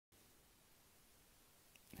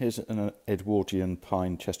Here's an Edwardian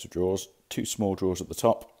pine chest of drawers, 2 small drawers at the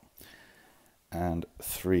top and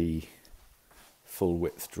 3 full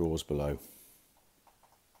width drawers below.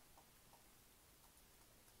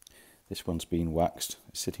 This one's been waxed,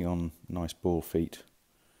 it's sitting on nice ball feet.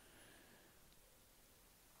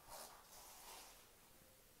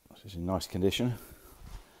 This is in nice condition.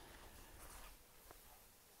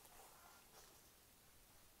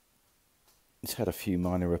 It's had a few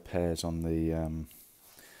minor repairs on the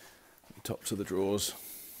tops of the drawers.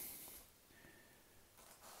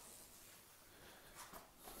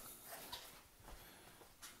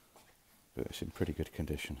 But it's in pretty good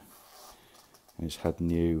condition. And it's had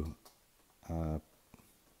new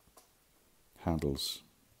handles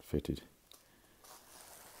fitted.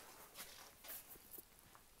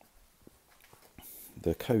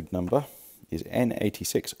 The code number is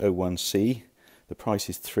n8601c. The price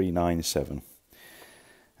is $397.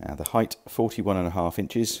 The height 41.5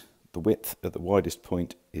 inches. The width at the widest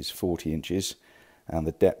point is 40 inches, and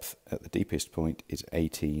the depth at the deepest point is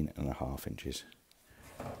 18.5 inches.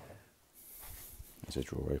 There's a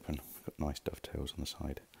drawer open. Got nice dovetails on the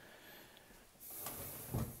side.